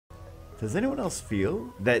Does anyone else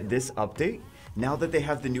feel that this update, now that they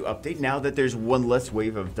have the new update, now that there's one less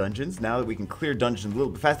wave of dungeons, now that we can clear dungeons a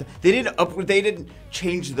little bit faster, they didn't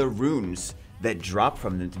change the runes that drop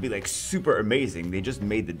from them to be like super amazing. They just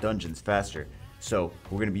made the dungeons faster. So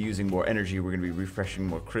we're going to be using more energy. We're going to be refreshing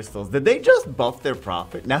more crystals. Did they just buff their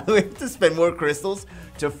profit? Now we have to spend more crystals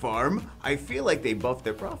to farm? I feel like they buffed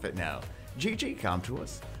their profit now. GG, come to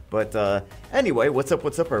us. But anyway, what's up,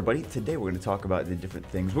 everybody? Today we're going to talk about the different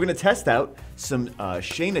things. We're going to test out some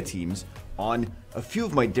Shaina teams on a few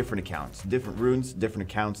of my different accounts. Different runes, different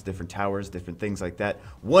accounts, different towers, different things like that.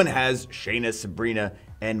 One has Shaina, Sabrina,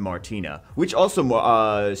 and Martina, which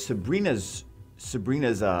also Sabrina's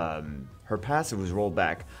her passive was rolled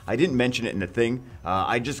back. I didn't mention it in the thing.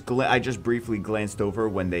 I just briefly glanced over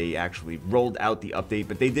when they actually rolled out the update,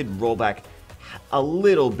 but they did roll back a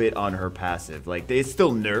little bit on her passive. Like, it's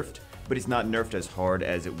still nerfed, but it's not nerfed as hard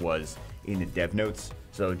as it was in the dev notes.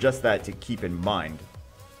 So just that to keep in mind.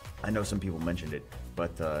 I know some people mentioned it,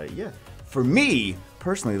 but yeah. For me,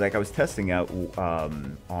 personally, like I was testing out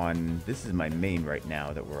on, this is my main right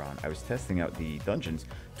now that we're on. I was testing out the dungeons.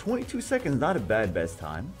 22 seconds, not a bad best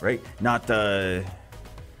time, right? Not gonna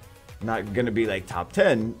be like top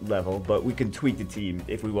 10 level, but we can tweak the team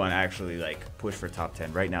if we want to actually like push for top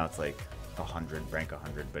 10. Right now it's like 100, rank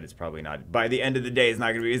 100, but it's probably not. By the end of the day, it's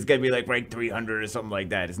gonna be like rank 300 or something like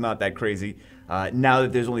that. It's not that crazy. Now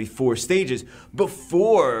that there's only 4 stages,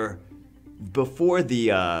 before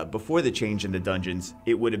the change in the dungeons,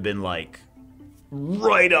 it would have been like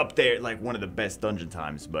right up there, like one of the best dungeon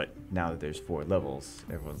times. But now that there's 4 levels,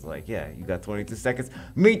 everyone's like, yeah, you got 22 seconds.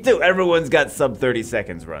 Me too. Everyone's got sub 30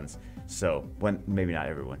 seconds runs. So maybe not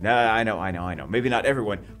everyone. Nah, I know. Maybe not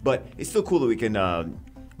everyone, but it's still cool that we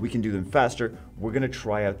can do them faster. We're gonna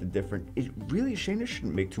try out the different. Shaina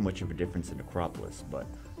shouldn't make too much of a difference in Acropolis, but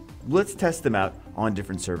let's test them out on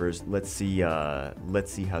different servers. Let's see how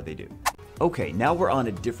they do. Okay, now we're on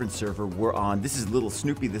a different server. This is Little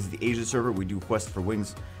Snoopy. This is the Asia server. We do Quest for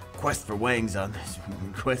Wangs on this.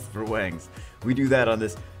 Quest for Wangs. We do that on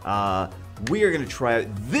this. We are gonna try out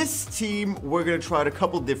this team. We're gonna try out a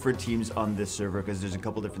couple different teams on this server because there's a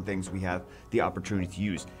couple different things we have the opportunity to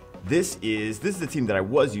use. This is the team that I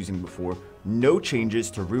was using before. No changes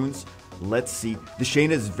to runes. Let's see. The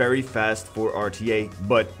Shaina is very fast for RTA,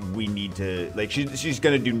 but we need to, like, she's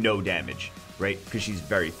gonna do no damage, right? Because she's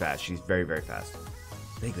very fast. She's very, very fast.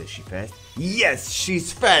 Is she fast? Yes,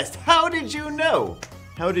 she's fast. How did you know?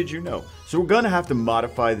 How did you know? So we're gonna have to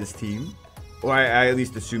modify this team, or I at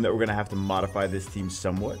least assume that we're gonna have to modify this team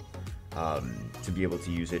somewhat to be able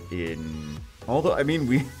to use it in. Although, I mean,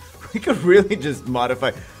 we could really just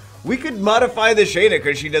modify. We could modify the Shaina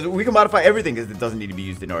because she doesn't. We can modify everything because it doesn't need to be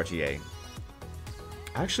used in RTA.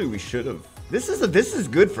 Actually, we should have. This is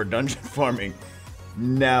good for dungeon farming.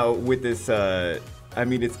 Now with this, I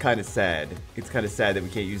mean, it's kind of sad. It's kind of sad that we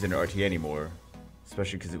can't use it in RTA anymore,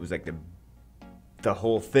 especially because it was like the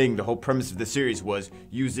whole thing. The whole premise of the series was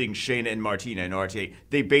using Shaina and Martina in RTA.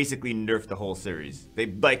 They basically nerfed the whole series.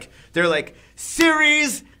 They're like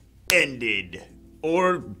series ended,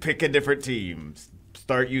 or pick a different team.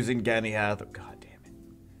 Start using Gani Hathor. God damn it.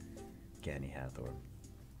 Gani Hathor.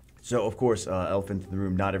 So, of course, elephant in the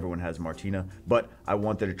room, not everyone has Martina, but I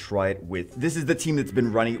wanted to try it with, this is the team that's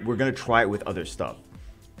been running. We're going to try it with other stuff.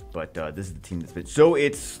 But this is the team that's been, so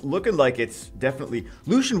it's looking like it's definitely,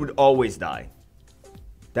 Lucian would always die.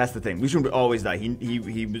 That's the thing. Lucian would always die.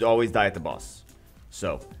 He would always die at the boss.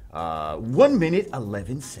 So, 1 minute,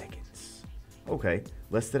 11 seconds. Okay,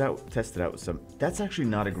 let's test it out with some, that's actually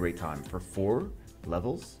not a great time for 4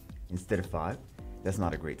 levels instead of 5. That's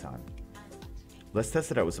not a great time. Let's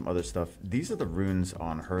test it out with some other stuff. These are the runes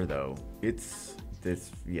on her though.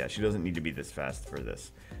 Yeah, she doesn't need to be this fast for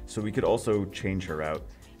this. So we could also change her out,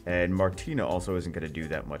 and Martina also isn't going to do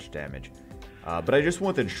that much damage. But I just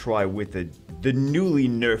wanted to try with the newly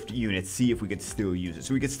nerfed unit, see if we could still use it.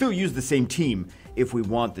 So we could still use the same team if we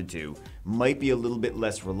wanted to. Might be a little bit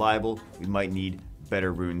less reliable. We might need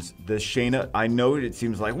better runes. The Shaina, I know it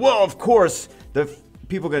seems like, well, of course,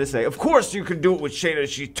 people are going to say, of course you can do it with Shaina.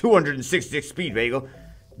 She's 266 speed, Bagel.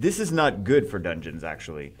 This is not good for dungeons,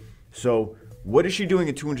 actually. So what is she doing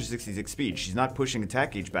at 266 speed? She's not pushing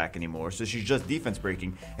attack gauge back anymore, so she's just defense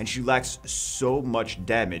breaking, and she lacks so much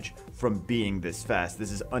damage from being this fast.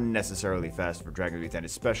 This is unnecessarily fast for Dragon Ball 10,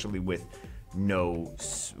 especially with no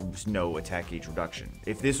attack gauge reduction.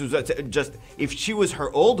 If this was if she was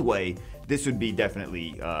her old way, this would be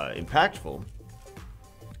definitely impactful.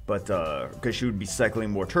 But because she would be cycling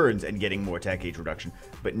more turns and getting more attack gauge reduction.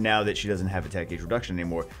 But now that she doesn't have attack gauge reduction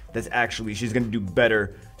anymore, that's actually, she's going to do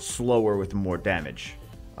better, slower with more damage.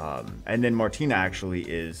 And then Martina actually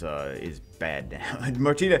is bad now.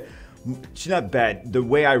 Martina, she's not bad. The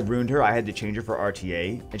way I ruined her, I had to change her for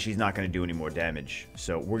RTA, and she's not going to do any more damage.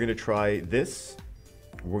 So we're going to try this.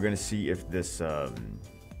 We're going to see if this...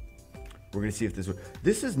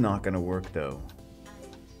 This is not going to work, though.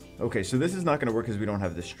 Okay, so this is not going to work because we don't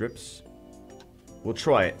have the strips. We'll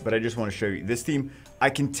try it, but I just want to show you. This team,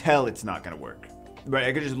 I can tell it's not going to work. Right,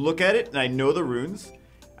 I can just look at it, and I know the runes,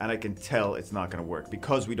 and I can tell it's not going to work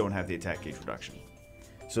because we don't have the attack gauge reduction.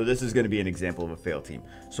 So this is going to be an example of a failed team.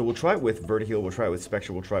 So we'll try it with Vertiheal, we'll try it with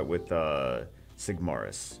Spectre, we'll try it with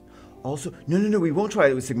Sigmaris. Also, no, we won't try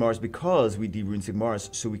it with Sigmaris because we derune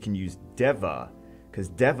Sigmaris, so we can use Deva, because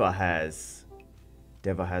Deva has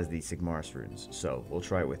the Sigmaris runes. So we'll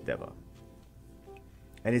try it with Deva.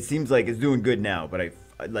 And it seems like it's doing good now, but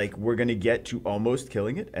we're going to get to almost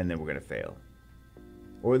killing it, and then we're going to fail.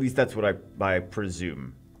 Or at least that's what I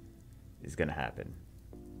presume is going to happen.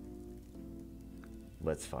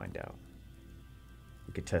 Let's find out.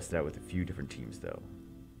 We could test it out with a few different teams, though.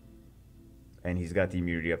 And he's got the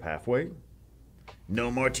immunity up halfway.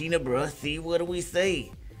 No Martina, bruh. See, what do we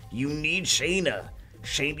say? You need Shaina.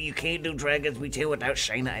 Shaina, you can't do Dragon's Retail without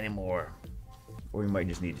Shaina anymore. Or you might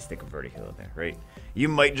just need to stick a Vertiheal in there, right? You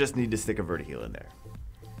might just need to stick a Vertiheal in there.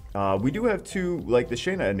 We do have two, like the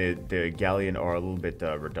Shaina and the Galleon are a little bit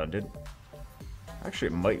redundant. Actually,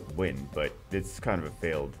 it might win, but it's kind of a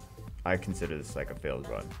failed. I consider this like a failed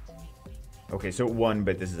run. Okay, so it won,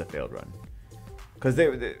 but this is a failed run. Because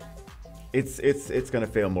it's gonna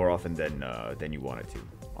fail more often than you want it to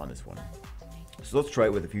on this one. So let's try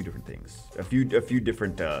it with a few different things, a few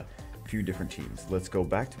different teams. Let's go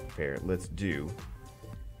back to prepare. Let's do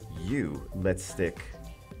you. Let's stick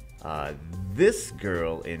this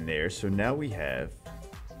girl in there. So now we have.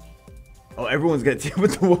 Oh, everyone's gonna team up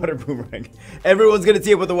with the water boomerang. Everyone's gonna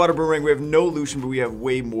team up with the water boomerang. We have no Lucian, but we have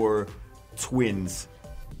way more twins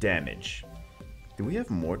damage. Do we have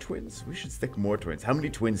more twins? We should stick more twins. How many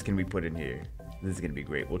twins can we put in here? This is gonna be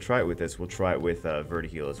great. We'll try it with this. We'll try it with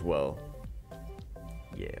Vertiheal as well.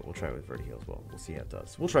 Yeah, we'll try it with Vertiheal as well. We'll see how it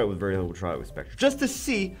does. We'll try it with Vertiheal. We'll try it with Spectre, just to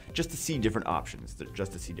see different options.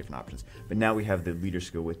 But now we have the leader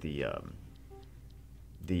skill with the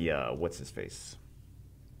what's his face?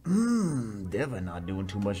 Deva not doing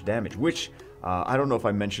too much damage, which I don't know if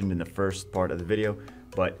I mentioned in the first part of the video,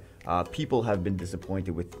 but people have been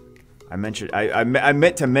disappointed with. I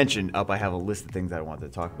meant to mention up. I have a list of things that I wanted to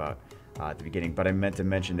talk about at the beginning, but I meant to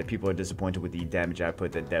mention that people are disappointed with the damage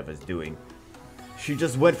output that Deva's doing. She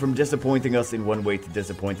just went from disappointing us in one way to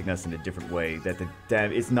disappointing us in a different way.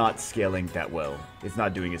 That it's not scaling that well. It's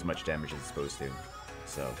not doing as much damage as it's supposed to.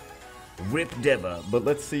 So, rip Deva. But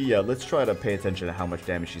let's see. Let's try to pay attention to how much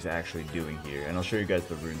damage she's actually doing here, and I'll show you guys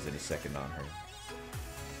the runes in a second on her.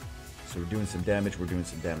 So we're doing some damage. We're doing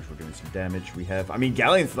some damage. We have. I mean,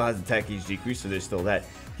 Galleon still has attack gauge decrease, so there's still that.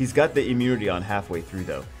 He's got the immunity on halfway through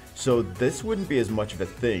though, so this wouldn't be as much of a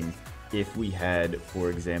thing if we had, for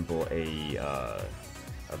example, a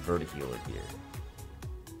Vertihealer here.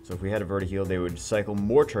 So if we had a Vertiheal, they would cycle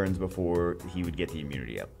more turns before he would get the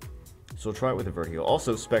immunity up. So we'll try it with a Vertiheal.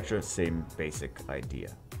 Also, Spectre, same basic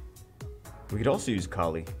idea. We could also use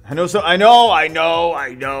Kali. I know.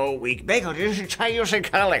 Bagel, you should try using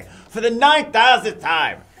Kali for the 9,000th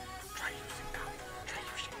time. Try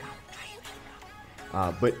using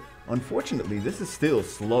Kali. But unfortunately, this is still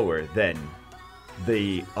slower than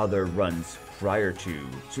the other runs prior to.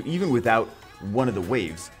 So even without one of the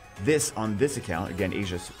waves, this on this account, again,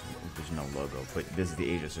 Asia, there's no logo, but this is the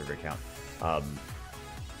Asia server account,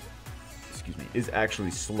 excuse me, is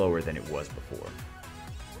actually slower than it was before.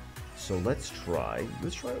 So let's try,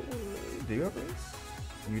 do you have runes?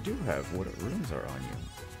 You do have, what runes are on you?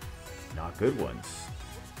 Not good ones.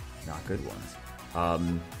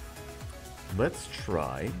 Let's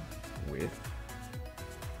try with,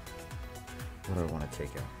 what do I want to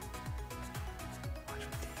take out?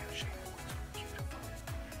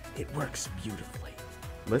 It works beautifully.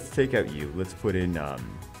 Let's take out you. Let's put in,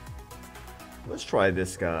 let's try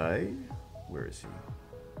this guy. Where is he?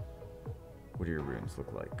 What do your runes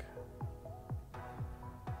look like?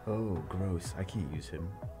 Oh, gross. I can't use him.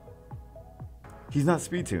 He's not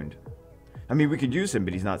speed tuned. I mean, we could use him,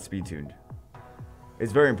 but he's not speed tuned.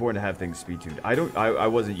 It's very important to have things speed tuned. I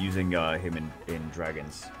wasn't using him in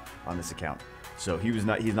Dragons on this account. So he's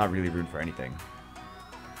not really runed for anything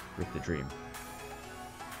with the Dream.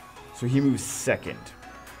 So he moves second,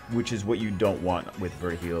 which is what you don't want with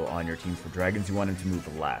Vertiheal on your team for Dragons. You want him to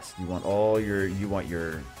move last. You want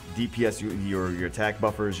your DPS, your attack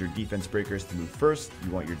buffers, your defense breakers to move first. You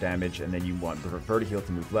want your damage, and then you want Vertiheal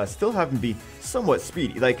to move last. Still have him be somewhat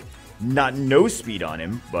speedy. Like, Not no speed on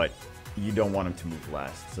him, but you don't want him to move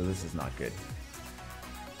last. So this is not good.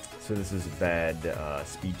 So this is bad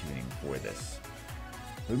speed tuning for this.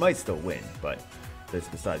 We might still win, but that's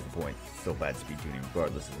besides the point. It's still bad speed tuning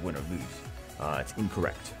regardless of win or lose. It's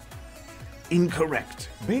incorrect. Incorrect.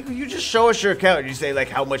 Bagel, you just show us your account and you say like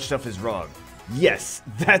how much stuff is wrong. Yes,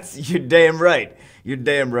 you're damn right. You're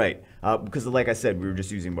damn right. Because like I said, we were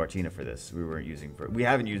just using Martina for this. We weren't using we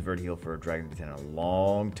haven't used Vertiheal for Dragon B10 in a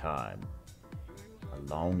long time. A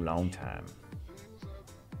long time.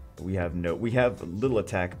 We have little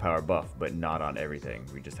attack power buff, but not on everything.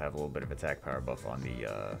 We just have a little bit of attack power buff on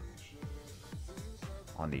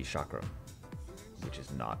the chakra, which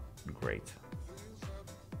is not great.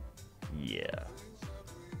 Yeah.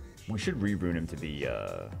 We should re-rune him to be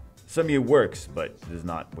some of you works, but this is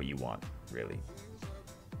not what you want, really.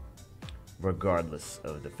 Regardless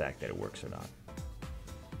of the fact that it works or not.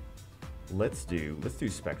 Let's do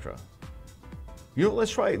Spectra. You know,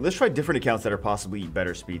 let's try different accounts that are possibly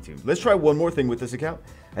better speed tuned. Let's try one more thing with this account,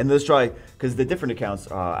 and let's try, because the different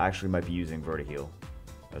accounts actually might be using Vertiheal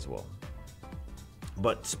as well,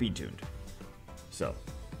 but speed tuned. So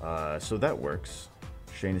that works.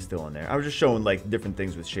 Shane is still in there. I was just showing like different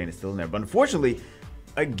things with Shane is still in there, but unfortunately,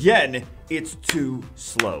 again, it's too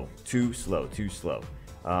slow.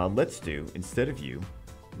 Let's do, instead of you,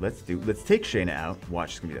 let's take Shaina out.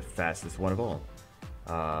 Watch, it's gonna be the fastest one of all.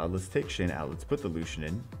 Let's take Shaina out. Let's put the Lucian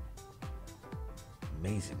in.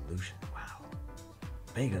 Amazing Lucian. Wow.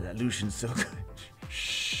 Bagel, that Lucian's so good.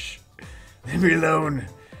 Shh. Let me alone.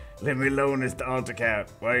 Let me alone this alt account.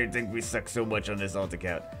 Why do you think we suck so much on this alt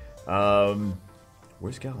account?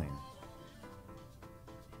 Where's Galleon?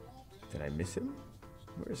 Did I miss him?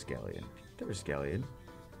 Where's Galleon? There's Galleon.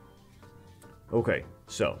 Okay,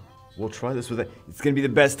 so we'll try this with it. It's gonna be the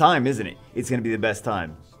best time, isn't it? It's gonna be the best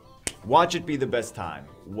time. Watch it be the best time.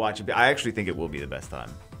 Watch it be. I actually think it will be the best time.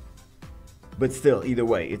 But still, either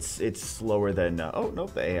way, it's slower than. Oh no,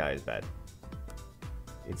 the AI is bad.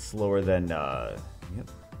 It's slower than. Yep.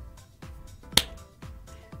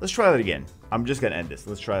 Let's try that again. I'm just gonna end this.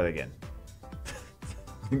 Let's try that again.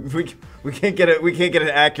 we can't get an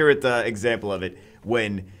accurate example of it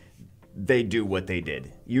when they do what they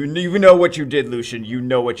did. You know what you did, Lucian. You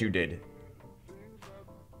know what you did.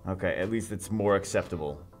 Okay, at least it's more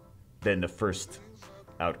acceptable than the first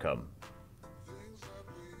outcome.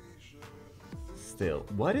 Still,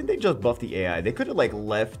 why didn't they just buff the AI? They could have like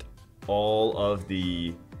left all of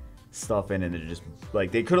the stuff in and then just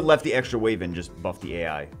like they could have left the extra wave and just buffed the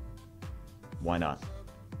AI. Why not?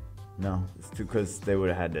 No, it's too, because they would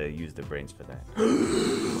have had to use their brains for that.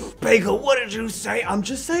 Bagel, what did you say? I'm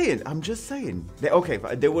just saying. They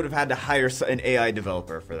would have had to hire an AI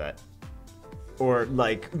developer for that. Or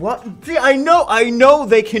like, what? See, I know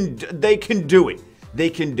they can do it. They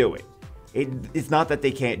can do it. It's not that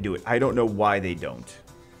they can't do it. I don't know why they don't.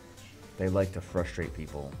 They like to frustrate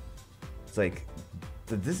people. It's like,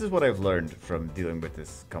 this is what I've learned from dealing with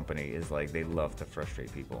this company is like, they love to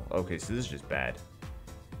frustrate people. Okay, so this is just bad.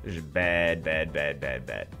 This is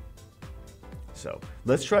bad. So,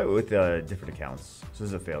 let's try it with different accounts. So this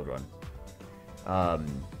is a failed run.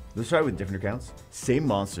 Let's try it with different accounts. Same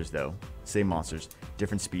monsters though. Same monsters.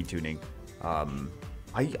 Different speed tuning. I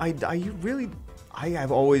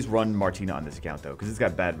have always run Martina on this account though, because it's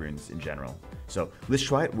got bad runes in general. So let's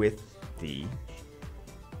try it with the.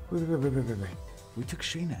 Wait. We took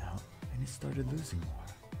Shaina out and it started losing more.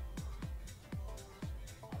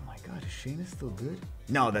 Oh my god, is Shaina still good?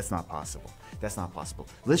 No, that's not possible. That's not possible.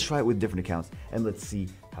 Let's try it with different accounts and let's see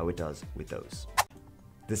how it does with those.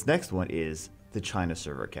 This next one is the China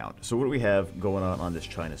server account. So what do we have going on this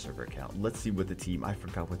China server account? Let's see what the team, I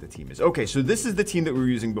forgot what the team is. Okay, so this is the team that we were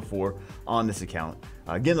using before on this account.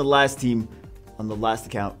 Again, the last team on the last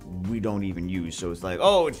account, we don't even use. So it's like,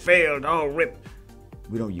 oh, it failed, oh, rip.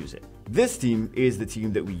 We don't use it. This team is the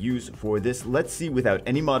team that we use for this. Let's see without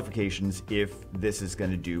any modifications if this is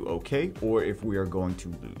gonna do okay or if we are going to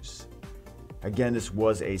lose. Again, this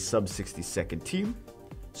was a sub 60-second team.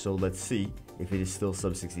 So let's see if it is still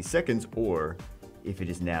sub 60 seconds or if it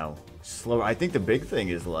is now slower. I think the big thing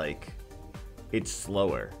is like, it's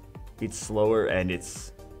slower. It's slower and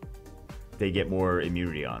they get more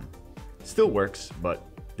immunity on. Still works, but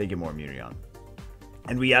they get more immunity on.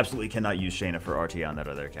 And we absolutely cannot use Shaina for RTA on that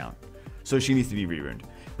other account. So she needs to be re-runed.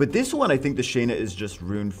 But this one, I think the Shaina is just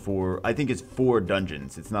runed for, I think it's 4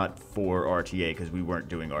 dungeons. It's not 4 RTA because we weren't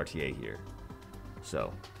doing RTA here.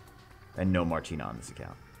 So, and no Martina on this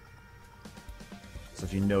account. So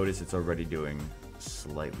if you notice, it's already doing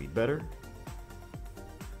slightly better.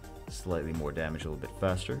 Slightly more damage, a little bit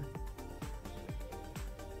faster.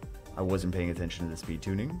 I wasn't paying attention to the speed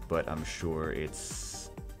tuning, but I'm sure it's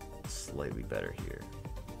slightly better here.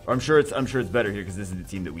 Or I'm sure it's better here because this is the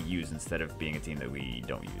team that we use instead of being a team that we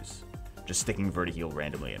don't use. Just sticking Verti-Heal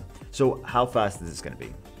randomly in. So how fast is this going to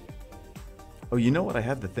be? Oh, you know what? I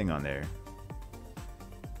have the thing on there.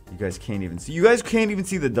 You guys can't even see. You guys can't even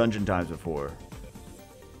see the dungeon times before.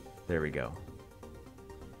 There we go.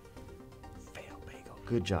 Fail, bagel.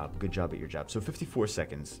 Good job. Good job at your job. So 54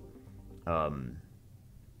 seconds.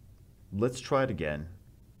 Let's try it again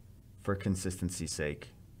for consistency's sake.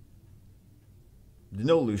 There's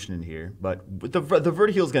no illusion in here, but the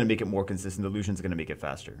Verti-Heal is going to make it more consistent. The illusion is going to make it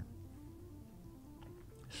faster.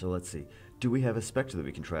 So let's see. Do we have a Spectre that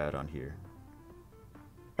we can try out on here?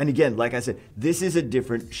 And again, like I said, this is a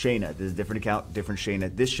different Shaina. This is a different account, different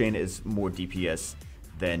Shaina. This Shaina is more DPS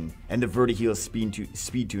than, and the Verti-Heal is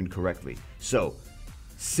speed tuned correctly. So,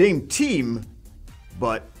 same team,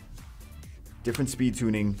 but different speed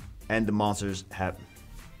tuning, and the monsters have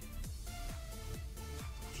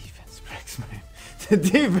defense breaks, man. The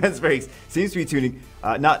defense breaks. Same speed tuning.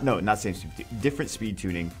 Not same speed tuning. Different speed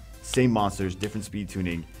tuning. Same monsters, different speed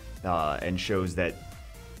tuning, and shows that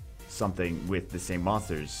something with the same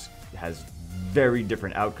monsters has very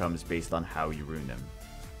different outcomes based on how you rune them,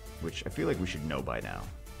 which I feel like we should know by now.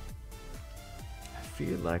 I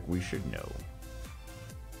feel like we should know.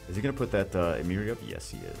 Is he gonna put that immunity up? Yes,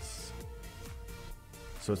 he is.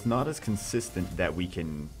 So it's not as consistent that we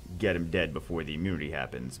can get him dead before the immunity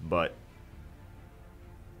happens, but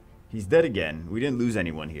he's dead again. We didn't lose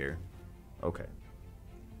anyone here. Okay.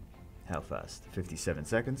 How fast? 57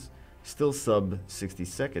 seconds. Still sub 60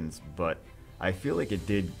 seconds, but I feel like it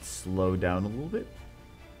did slow down a little bit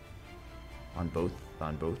on both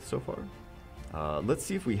so far. Let's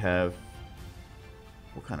see if we have,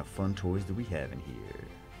 what kind of fun toys do we have in here?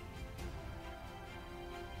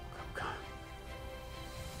 Oh god.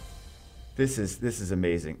 This is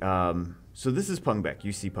amazing. So this is Pungbeck.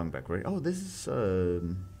 You see Pungbeck, right? Oh, this is there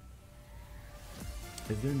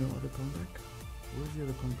no other Pungbeck? Where's the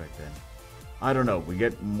other Pungbeck then? I don't know. We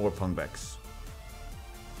get more Pungbecks.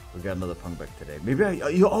 We got another Pungbeck today. Maybe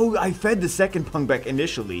I fed the second Pungbeck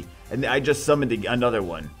initially, and I just summoned another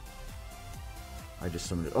one. I just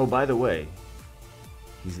summoned it. Oh, by the way,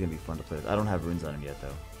 he's gonna be fun to play with. I don't have runes on him yet,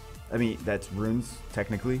 though. I mean, that's runes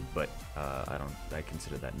technically, but I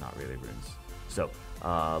consider that not really runes. So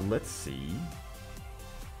let's see.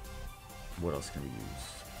 What else can we use?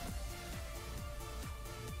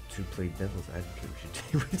 To play Devil's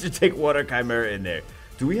Advocate, we should take Water Chimera in there.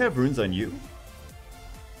 Do we have runes on you?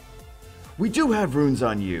 We do have runes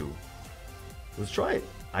on you. Let's try it.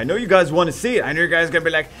 I know you guys want to see it. I know you guys are gonna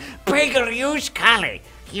be like, Bagel, use Kali.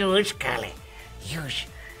 Use Kali.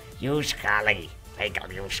 Use Kali.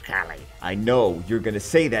 Bagel, use Kali. I know you're gonna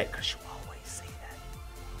say that because you always say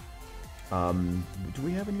that. Do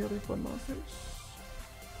we have any other fun monsters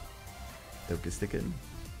that we can stick in?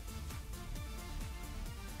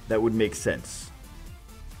 That would make sense.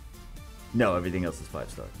 No, everything else is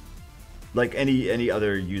 5-star. Like any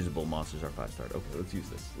other usable monsters are 5-star. Okay, let's use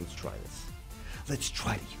this. Let's try this. Let's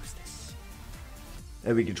try to use this.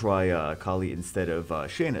 And we can try Kali instead of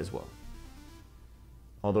Shaina as well.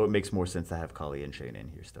 Although it makes more sense to have Kali and Shaina in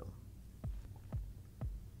here still.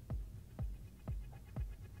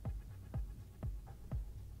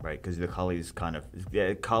 Right, because the Kali is kind of...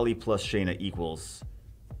 Yeah, Kali plus Shaina equals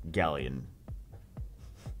Galleon.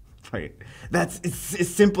 Right. It's as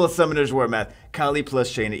simple as Summoner's War math. Kali plus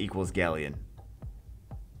Shaina equals Galleon.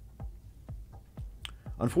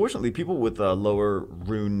 Unfortunately, people with lower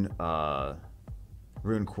rune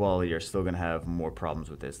quality are still gonna have more problems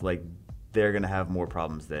with this. Like, they're gonna have more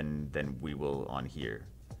problems than we will on here,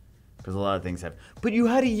 because a lot of things have. But you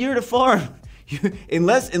had a year to farm,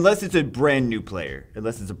 unless it's a brand new player.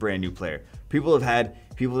 Unless it's a brand new player, people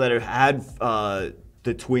that have had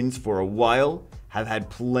the twins for a while have had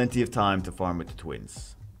plenty of time to farm with the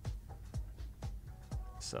twins.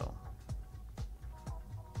 So,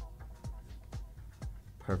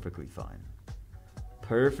 perfectly fine.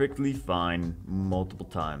 Perfectly fine multiple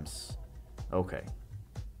times. Okay.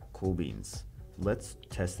 Cool beans. Let's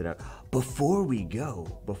test it out. Before we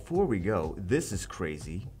go, this is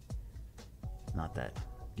crazy. Not that.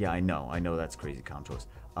 Yeah, I know that's crazy comp choice.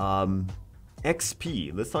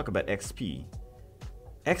 XP. Let's talk about XP.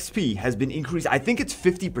 XP has been increased. I think it's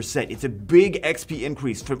 50%. It's a big XP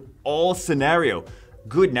increase from all scenario.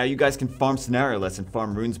 Good, now you guys can farm scenario less and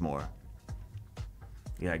farm runes more.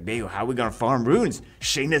 You're like, Bayo, how are we gonna farm runes?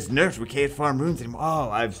 Shaina's nerfed, we can't farm runes anymore.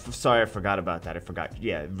 Oh, sorry, I forgot about that. I forgot.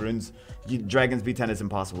 Yeah, runes, Dragon's B10 is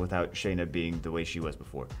impossible without Shaina being the way she was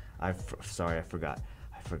before. Sorry, I forgot.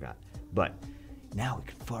 But Now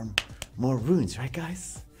we can farm more runes, right,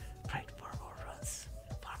 guys? Right, farm more runes.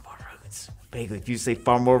 Farm more runes. Bagley, if you say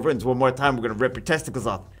farm more runes one more time, we're gonna rip your testicles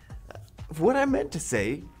off. What I meant to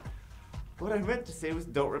say was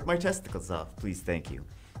don't rip my testicles off. Please, thank you.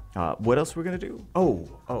 What else we're gonna do?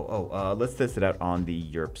 Let's test it out on the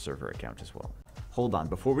Europe server account as well. Hold on,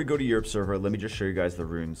 before we go to Europe server, let me just show you guys the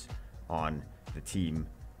runes on the team,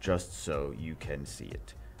 just so you can see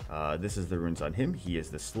it. This is the runes on him. He is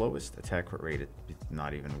the slowest attack crit rate,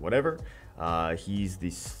 not even whatever.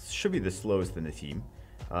 Should be the slowest in the team.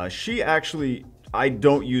 She actually, I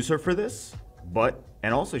don't use her for this,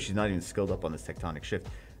 and also she's not even skilled up on this tectonic shift.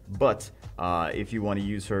 But if you want to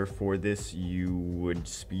use her for this, you would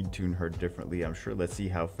speed tune her differently, I'm sure. Let's see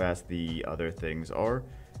how fast the other things are.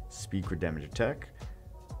 Speed, crit, damage, attack.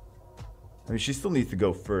 I mean, she still needs to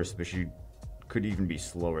go first, but she could even be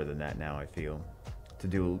slower than that now, I feel, to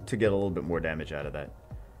get a little bit more damage out of that.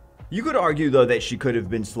 You could argue, though, that she could have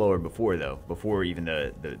been slower before even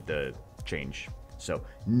the change. So,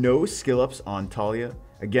 no skill ups on Talia.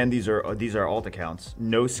 Again, these are alt accounts.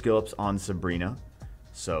 No skill ups on Sabrina.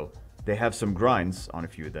 So, they have some grinds on a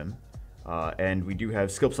few of them. And we do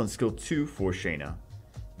have skill ups on skill 2 for Shaina.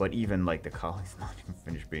 But even, like, the Kali's not even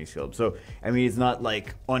finished being skilled. So, I mean, it's not,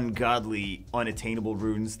 like, ungodly, unattainable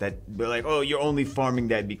runes that they're like, oh, you're only farming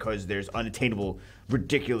that because there's unattainable,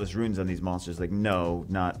 ridiculous runes on these monsters. Like, no,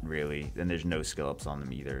 not really. And there's no skill ups on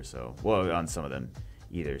them either, so... Well, on some of them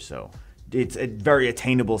either, so... It's a very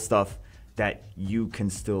attainable stuff that you can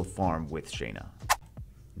still farm with Shaina.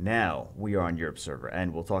 Now, we are on Europe server,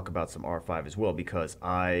 and we'll talk about some R5 as well, because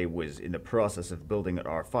I was in the process of building an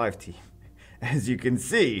R5 team. As you can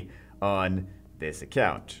see on this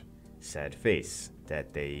account. Sad face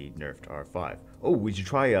that they nerfed R5. Oh, we should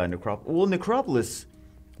try Necropolis. Well, Necropolis,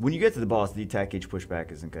 when you get to the boss, the attack gauge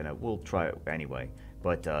pushback isn't gonna... We'll try it anyway.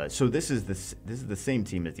 But, so this is the same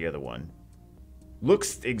team as the other one.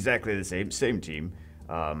 Looks exactly the same team.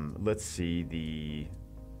 Let's see, the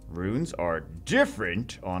runes are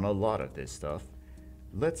different on a lot of this stuff.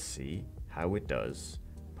 Let's see how it does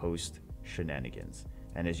post shenanigans.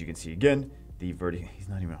 And as you can see again, the he's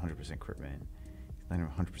not even 100% crit, man. He's not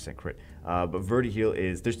even 100% crit. But Verti-heal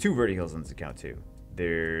is, there's 2 Verti-heals on this account too.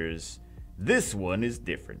 This one is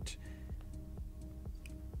different.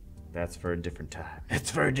 That's for a different time.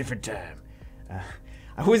 That's for a different time.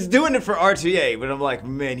 I was doing it for RTA, but I'm like,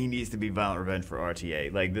 man, he needs to be Violent Revenge for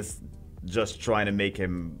RTA. Like, this, just trying to make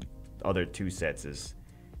him other 2 sets is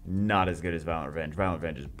not as good as Violent Revenge. Violent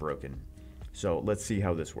Revenge is broken. So, let's see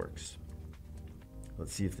how this works.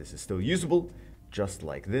 Let's see if this is still usable, just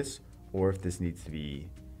like this, or if this needs to be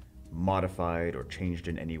modified or changed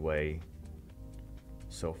in any way.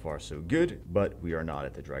 So far, so good, but we are not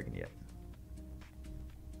at the dragon yet.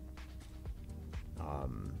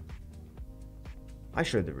 I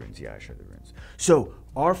showed the runes. Yeah, I showed the runes. So,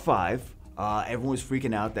 R5, everyone was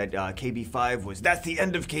freaking out that KB5 that's the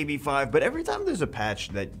end of KB5, but every time there's a patch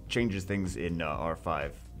that changes things in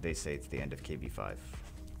R5, they say it's the end of KB5.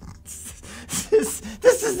 This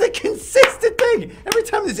is the consistent thing. Every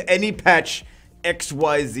time there's any patch,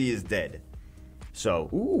 XYZ is dead. So,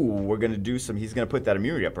 we're gonna do some. He's gonna put that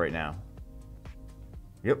immunity up right now.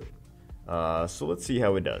 Yep. So let's see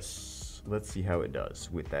how it does. Let's see how it does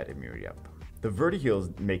with that immunity up. The Verti-heal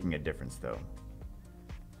is making a difference though,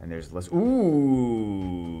 and there's less. Ooh.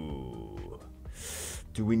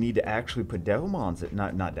 Do we need to actually put Devilmons,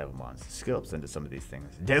 not Devilmons, skill ups into some of these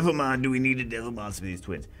things? Devilmon, do we need a Devilmon for these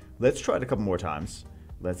twins? Let's try it a couple more times.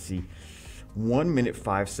 Let's see. 1 minute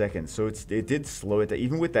 5 seconds. So it did slow it down.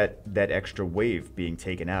 Even with that extra wave being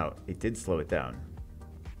taken out, it did slow it down.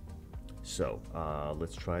 So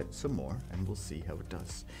let's try it some more, and we'll see how it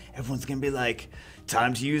does. Everyone's gonna be like,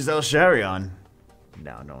 time to use El Sharion.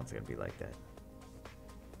 No, no one's gonna be like that.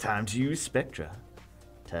 Time to use Spectra.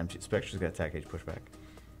 Spectra's got attack age pushback.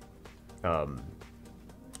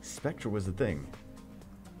 Spectra was the thing.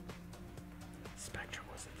 Spectra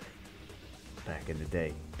was the thing. Back in the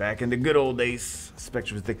day. Back in the good old days.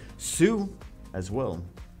 Spectra was the thing. Sue as well.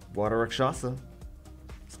 Water Rakshasa.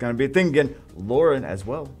 It's gonna be a thing again. Lauren as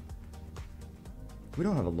well. We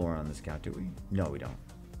don't have a Lauren on this account, do we? No, we don't.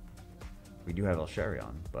 We do have El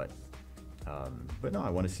Sharion, but no, I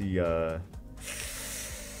want to see,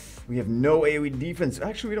 we have no AoE defense.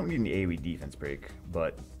 Actually, we don't need an AoE defense break,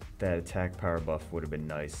 but that attack power buff would have been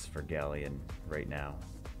nice for Galleon right now.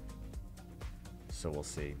 So we'll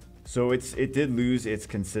see. So it did lose its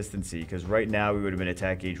consistency, because right now we would have been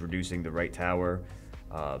attack gauge reducing the right tower,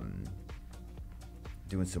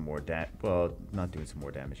 doing some more well, not doing some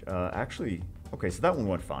more damage. Actually, okay, so that one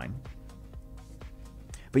went fine.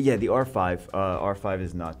 But yeah, the R5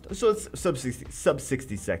 is not. So it's sub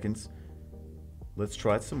 60 seconds. Let's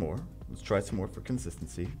try it some more. Let's try some more for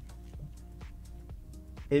consistency.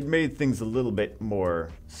 It made things a little bit more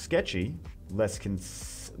sketchy, less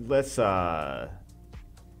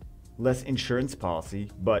insurance policy,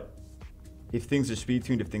 but if things are speed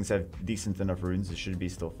tuned, if things have decent enough runes, it should be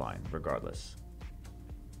still fine, regardless.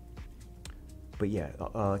 But yeah,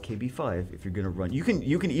 KB5, if you're gonna run, you can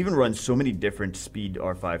even run so many different speed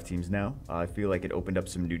R5 teams now. I feel like it opened up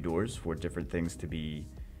some new doors for different things to be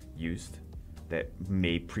used that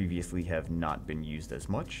may previously have not been used as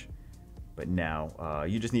much. But now,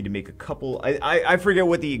 you just need to make a couple. I forget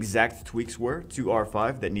what the exact tweaks were to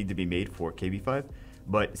R5 that need to be made for KB5,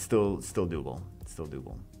 but still doable. Still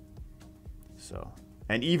doable. So,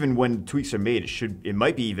 and even when tweaks are made, it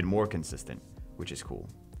might be even more consistent, which is cool.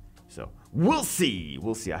 So we'll see.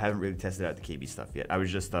 We'll see. I haven't really tested out the KB stuff yet. I was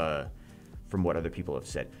just from what other people have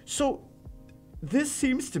said. So this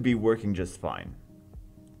seems to be working just fine.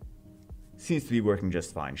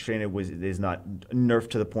 Shaina is not nerfed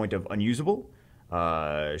to the point of unusable.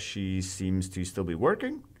 She seems to still be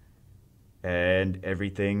working, and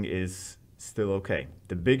everything is still okay.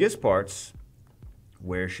 The biggest parts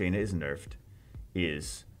where Shaina is nerfed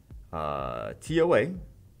is TOA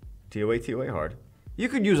hard. You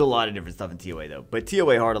could use a lot of different stuff in TOA though, but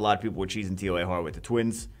TOA hard, a lot of people were cheesing TOA hard with the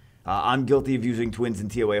twins. I'm guilty of using twins in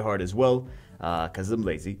TOA hard as well, because I'm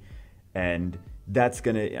lazy, and that's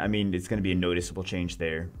gonna, it's gonna be a noticeable change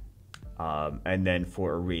there. And then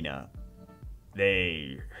for Arena,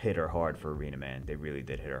 they hit her hard for Arena, man. They really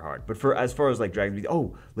did hit her hard. But for as far as like Dragon,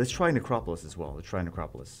 let's try Necropolis as well. Let's try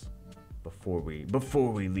Necropolis before we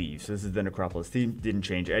leave. So this is the Necropolis team. Didn't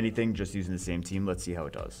change anything, just using the same team. Let's see how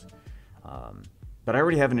it does. But I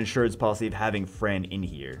already have an insurance policy of having Fran in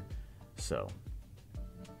here, so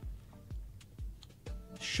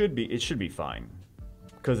it should be fine,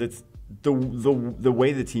 because it's the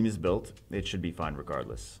way the team is built. It should be fine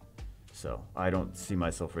regardless. So I don't see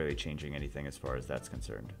myself really changing anything as far as that's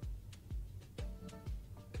concerned.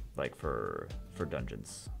 Like for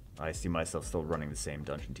dungeons, I see myself still running the same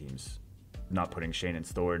dungeon teams, not putting Shane in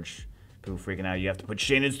storage. People freaking out. You have to put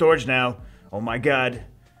Shane in storage now. Oh my god.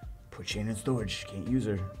 Put Shane in storage. Can't use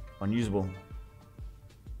her. Unusable.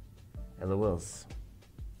 LOLs.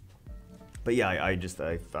 But yeah,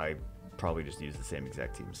 I probably just use the same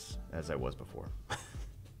exact teams as I was before.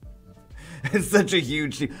 It's such a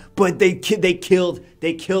huge team. But they killed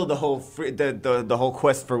the whole the whole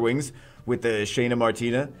quest for wings with the Shaina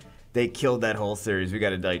Martina. They killed that whole series. We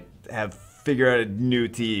gotta like figure out a new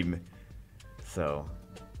team. So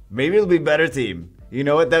maybe it'll be a better team. You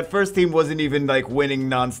know what? That first team wasn't even like winning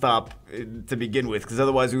nonstop to begin with, because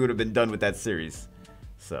otherwise we would have been done with that series.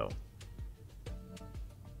 So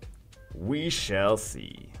we shall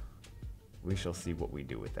see. We shall see what we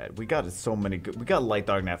do with that. We got so many good. We got light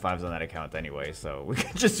dark nat 5s on that account anyway, so we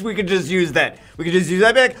could just use that. We could just use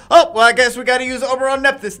that. Be like, oh well, I guess we got to use Oberon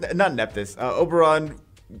Nephthys, not Nephthys. Oberon,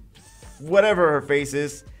 whatever her face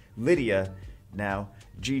is, Lydia. Now,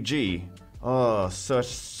 GG. Oh, so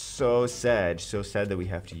sad that we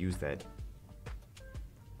have to use that.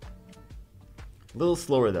 A little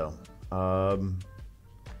slower though.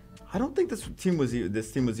 I don't think this team was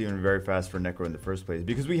even very fast for Necro in the first place,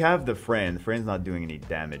 because we have the Fran. The Fran's not doing any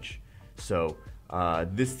damage, so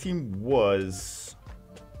this team was.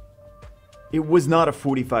 It was not a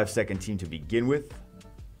 45-second team to begin with,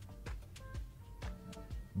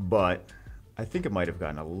 but I think it might have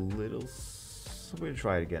gotten a little. So we're gonna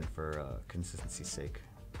try it again for consistency's sake.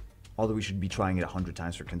 Although we should be trying it 100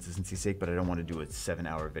 times for consistency's sake, but I don't want to do a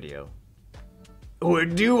 7-hour video. Or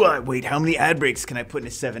do I? Wait, how many ad breaks can I put in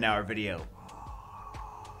a 7-hour video?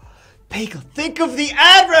 Bagel, think of the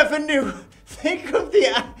ad revenue! Think of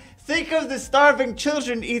the starving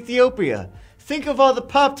children in Ethiopia. Think of all the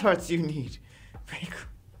Pop-Tarts you need. Bagel.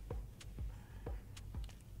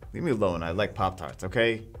 Leave me alone, I like Pop-Tarts,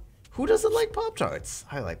 okay? Who doesn't like Pop-Tarts?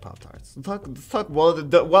 I like Pop-Tarts. Let's talk while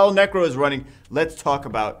Necro is running, let's talk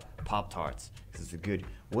about Pop-Tarts. This is good.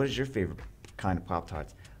 What is your favorite kind of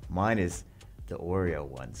Pop-Tarts? Mine is the Oreo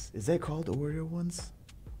ones. Is that called Oreo ones?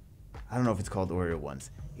 I don't know if it's called Oreo ones.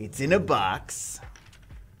 It's in a box.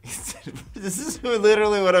 This is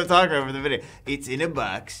literally what I'm talking about for the video. It's in a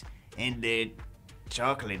box, and they're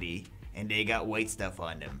chocolatey, and they got white stuff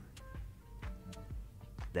on them.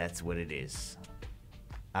 That's what it is.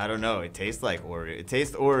 I don't know. It tastes like Oreo. It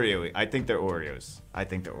tastes Oreo. I think they're Oreos. I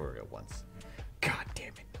think they're Oreo ones. God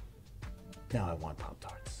damn it. Now I want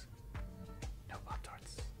Pop-Tarts. No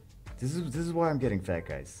Pop-Tarts. This is why I'm getting fat,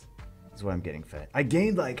 guys. This is why I'm getting fat. I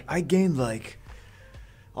gained like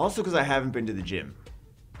also because I haven't been to the gym.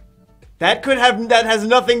 That has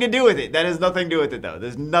nothing to do with it. That has nothing to do with it, though.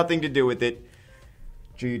 There's nothing to do with it.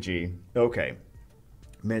 GG. Okay.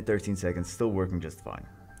 Minute 13 seconds. Still working just fine.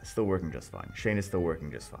 Still working just fine. Shaina's still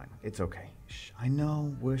working just fine. It's okay. I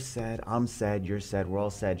know. We're sad. I'm sad. You're sad. We're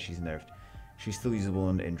all sad she's nerfed. She's still usable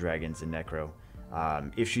in Dragons and Necro.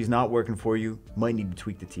 If she's not working for you, might need to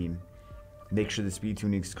tweak the team. Make sure the speed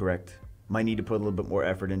tuning is correct. Might need to put a little bit more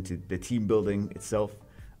effort into the team building itself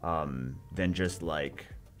than just like,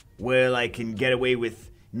 well, I can get away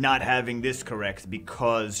with not having this correct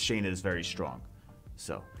because Shaina is very strong.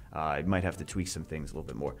 So I might have to tweak some things a little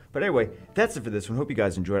bit more. But anyway, that's it for this one. Hope you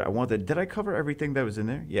guys enjoyed it. Did I cover everything that was in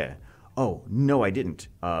there? Yeah. Oh, no, I didn't.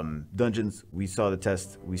 Dungeons, we saw the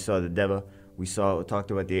test. We saw the Deva. We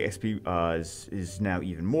talked about the XP is now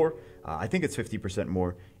even more. I think it's 50%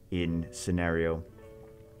 more in scenario.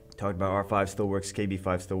 Talked about R5 still works,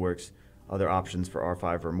 KB5 still works. Other options for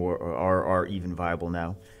R5 are even viable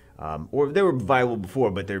now. Or they were viable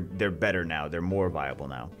before, but they're better now. They're more viable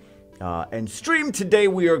now. And stream today,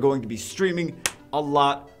 we are going to be streaming a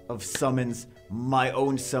lot of summons, my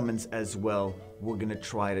own summons as well. We're gonna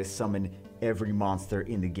try to summon every monster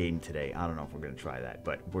in the game today. I don't know if we're gonna try that,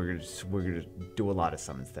 but we're gonna do a lot of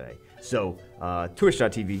summons today. So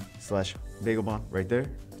twitch.tv/Bagelbon right there.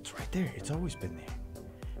 It's right there. It's always been there.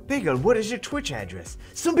 Bagel, what is your Twitch address?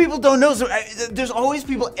 Some people don't know. So there's always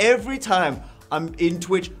people every time I'm in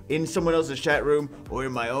Twitch, in someone else's chat room, or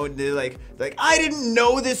in my own. They're like, I didn't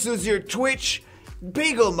know this was your Twitch.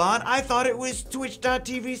 Bagelmon, I thought it was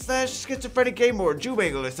twitch.tv/schizophrenic or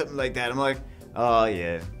Jewbagel or something like that. I'm like, oh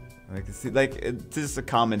yeah. It's just a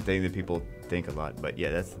common thing that people think a lot, but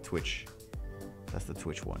yeah, that's the Twitch. That's the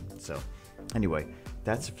Twitch one. So, anyway,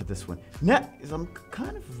 that's it for this one. Next, I'm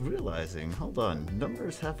kind of realizing. Hold on,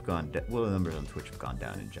 numbers have gone down. Well, the numbers on Twitch have gone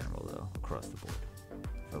down in general, though, across the board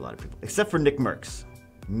for a lot of people, except for Nick Merckx.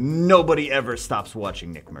 Nobody ever stops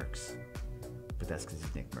watching Nick Merckx, but that's because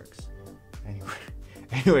he's Nick Merckx.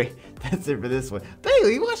 Anyway, that's it for this one.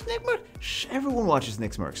 Bailey, you watch Nick Merckx? Shh, everyone watches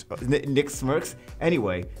Nick Merckx. Nick Merckx.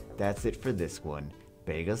 Anyway, that's it for this one.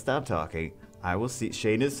 Bagel, stop talking. I will see.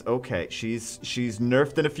 Shaina's okay. She's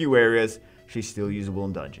nerfed in a few areas. She's still usable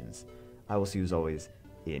in dungeons. I will see you as always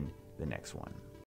in the next one.